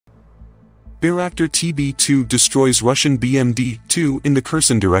Bayraktar TB2 destroys Russian BMD-2 in the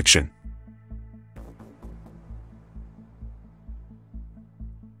Kherson direction.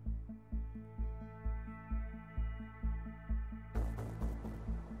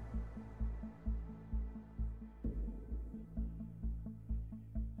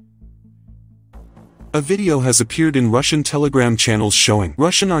 A video has appeared in Russian Telegram channels showing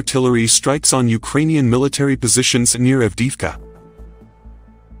Russian artillery strikes on Ukrainian military positions near Avdiivka.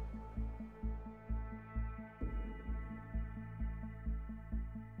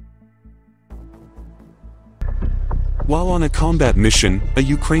 While on a combat mission, a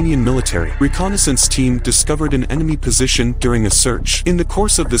Ukrainian military reconnaissance team discovered an enemy position during a search. In the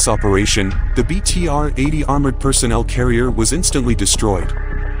course of this operation, the BTR-80 armored personnel carrier was instantly destroyed.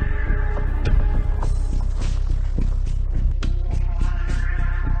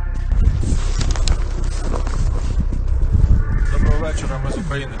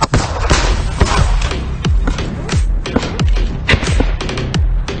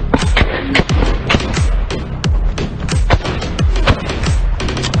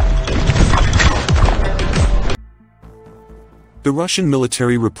 The Russian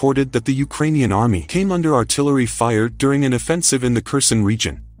military reported that the Ukrainian army came under artillery fire during an offensive in the Kherson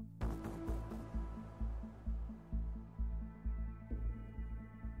region.